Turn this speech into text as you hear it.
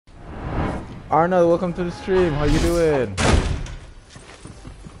Arnold, welcome to the stream. How you doing?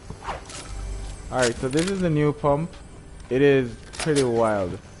 Alright, so this is the new pump. It is pretty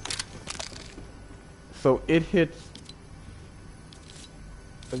wild. So it hits,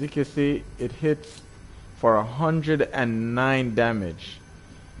 as you can see, it hits for 109 damage.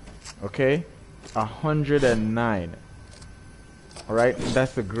 Okay? 109. Alright,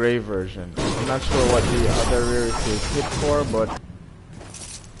 that's the gray version. I'm not sure what the other rarity is hit for, but...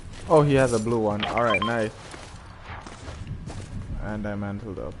 Oh, he has a blue one. Alright, nice. And I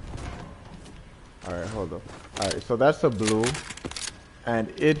mantled up. Alright, hold up. Alright, so that's a blue. And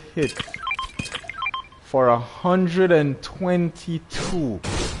it hits for 122.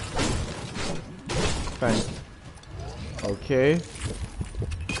 Thanks. Okay.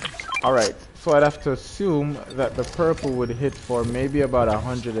 Alright, so I'd have to assume that the purple would hit for maybe about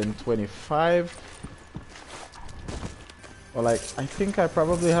 125. Or like, I think I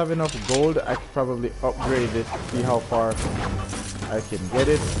probably have enough gold. I could probably upgrade this, see how far I can get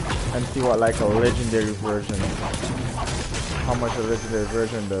it, and see what like a legendary version, how much a legendary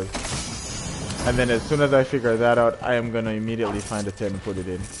version does. And then as soon as I figure that out, I am gonna immediately find a 10 and put it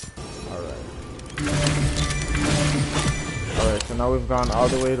in. Alright. Alright, so now we've gone all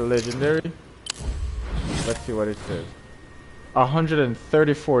the way to legendary. Let's see what it says.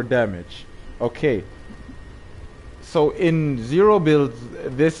 134 damage. Okay. So in zero builds,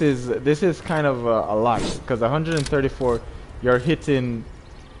 this is kind of a lot, because 134, you're hitting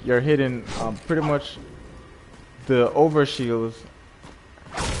pretty much the overshields.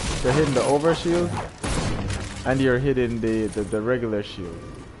 You're hitting the overshield, and you're hitting the regular shield.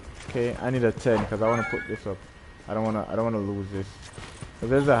 Okay, I need a 10 because I want to put this up. I don't want to lose this. So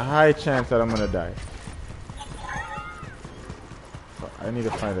there's a high chance that I'm gonna die. So I need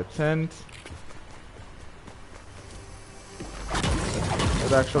to find a tent.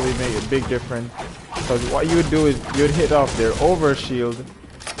 It would actually make a big difference, because what you would do is you'd hit off their overshield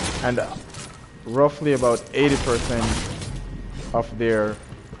and roughly about 80% of their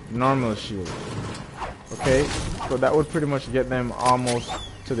normal shield. Okay, so that would pretty much get them almost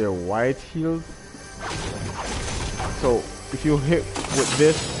to their white shield. So if you hit with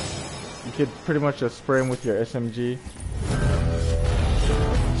this, you could pretty much just spray them with your SMG.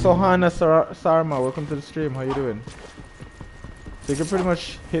 So Hana Sarma, welcome to the stream. How you doing? So you can pretty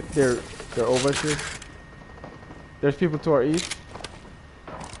much hit their overshield. There's people to our east.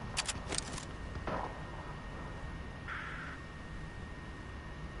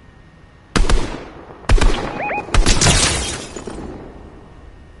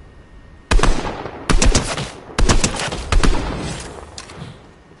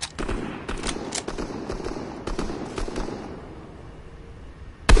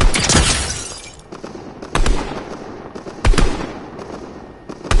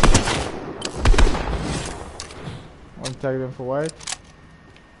 Tag them for white.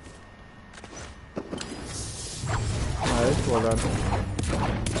 Nice, well done.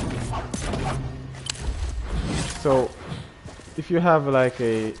 So, if you have like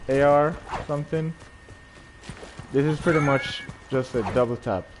a AR or something, this is pretty much just a double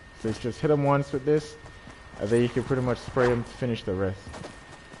tap. So it's just hit them once with this, and then you can pretty much spray them to finish the rest.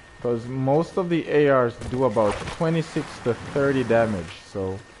 Because most of the ARs do about 26 to 30 damage,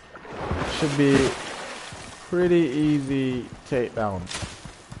 so it should be pretty easy takedown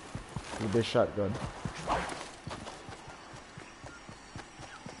with this shotgun.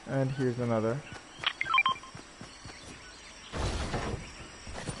 And here's another.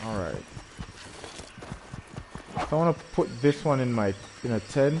 Alright. So I want to put this one in a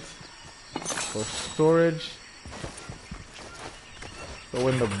tent for storage. So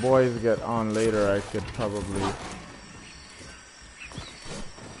when the boys get on later, I could probably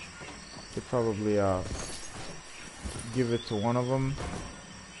give it to one of them,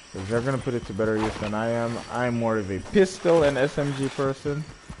 because they're gonna put it to better use than I am. I'm more of a pistol and SMG person.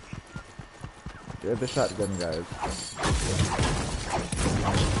 They're the shotgun guys.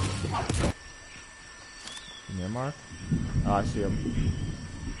 Give me a mark. Oh, I see him.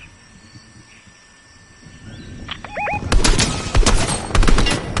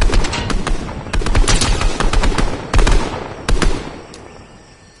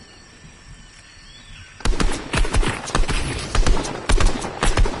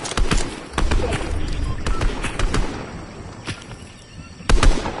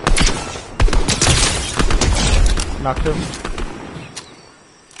 Knocked him.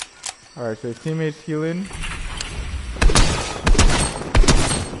 Alright, so his teammate's healing.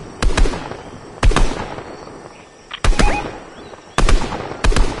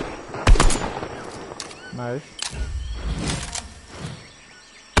 Nice.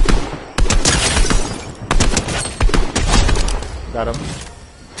 Got him.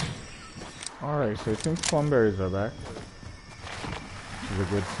 Alright, so I think plumberries are back. Which is a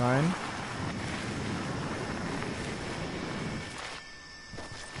good sign.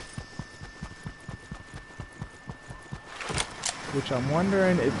 Which I'm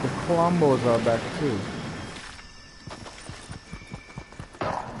wondering if the Colombos are back too.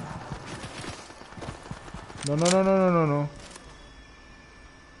 No, no, no, no, no, no, no.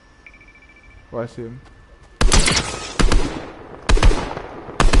 Oh, I see him.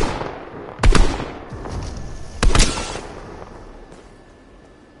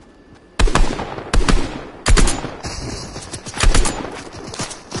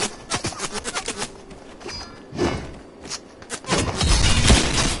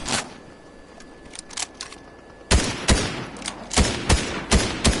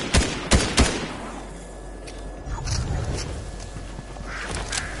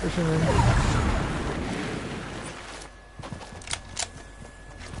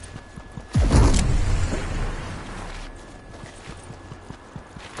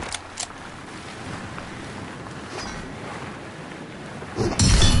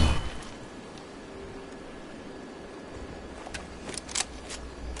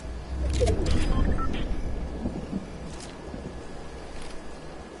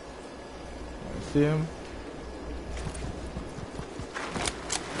 See him?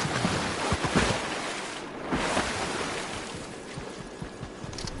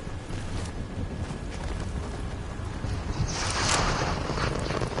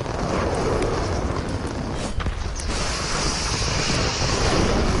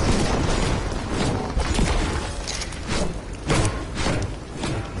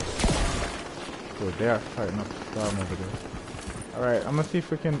 Oh, they are fighting up the storm over there. Alright, I'm gonna see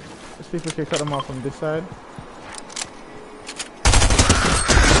if we can cut them off from this side.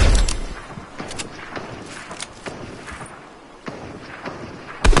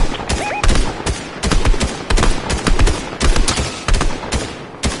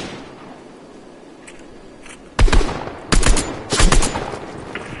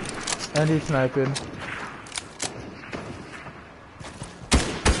 And he's sniping.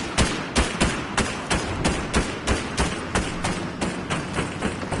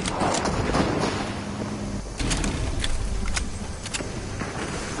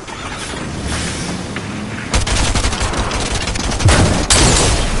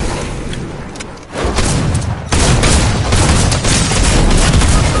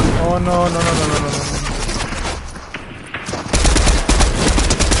 Oh no, no, no, no, no, no, no.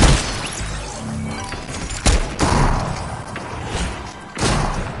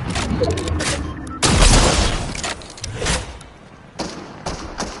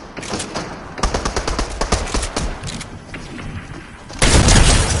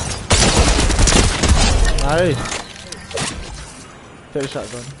 Nice. Take a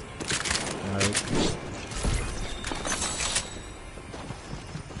shotgun. Nice.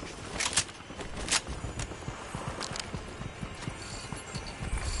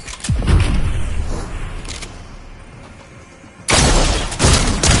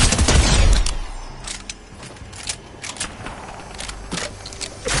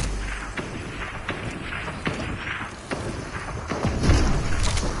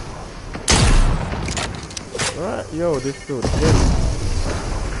 Alright, yo, this dude.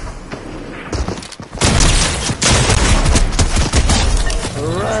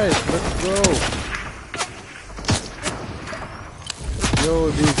 Alright, let's go.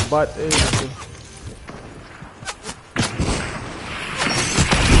 Yo, these butt is.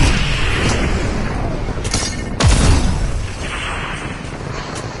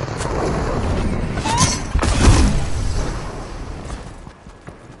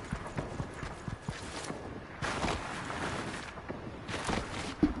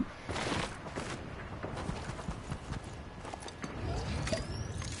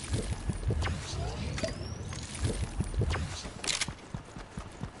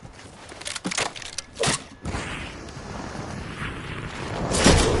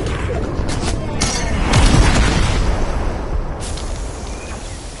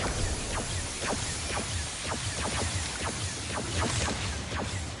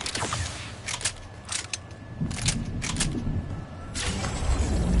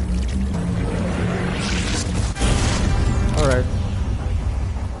 Alright.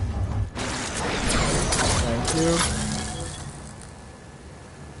 Thank you.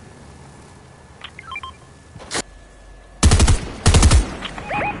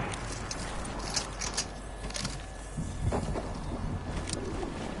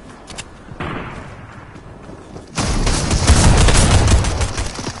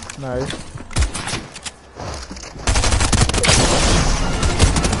 Nice.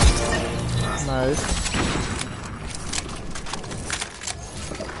 Nice.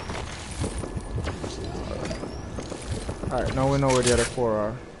 Alright, now we know where the other 4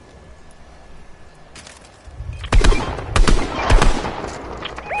 are.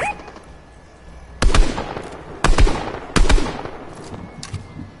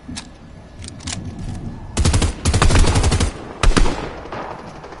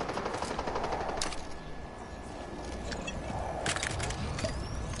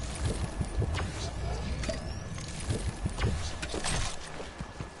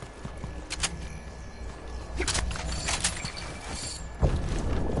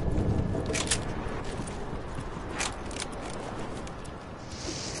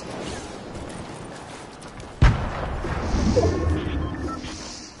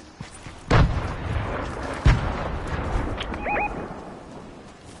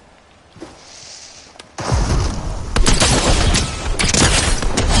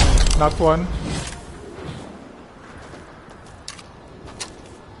 Knock one.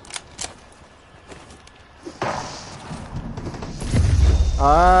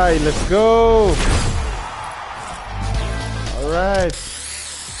 Aye, let's go. All right.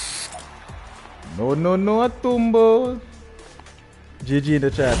 No, Tumbo. GG in the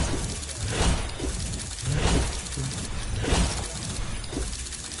chat.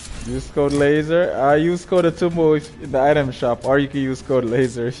 Use code laser. Use code Tumbo in the item shop, or you can use code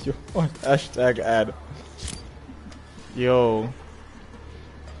laser if you want. Hashtag ad. Yo.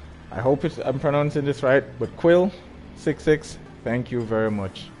 I hope I'm pronouncing this right, but Quill66, thank you very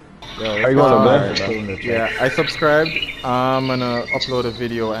much. Yo, yeah, I subscribed. I'm gonna upload a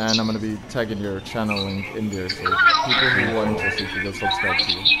video and I'm gonna be tagging your channel link in there, so people who are interested should just subscribe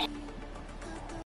to you.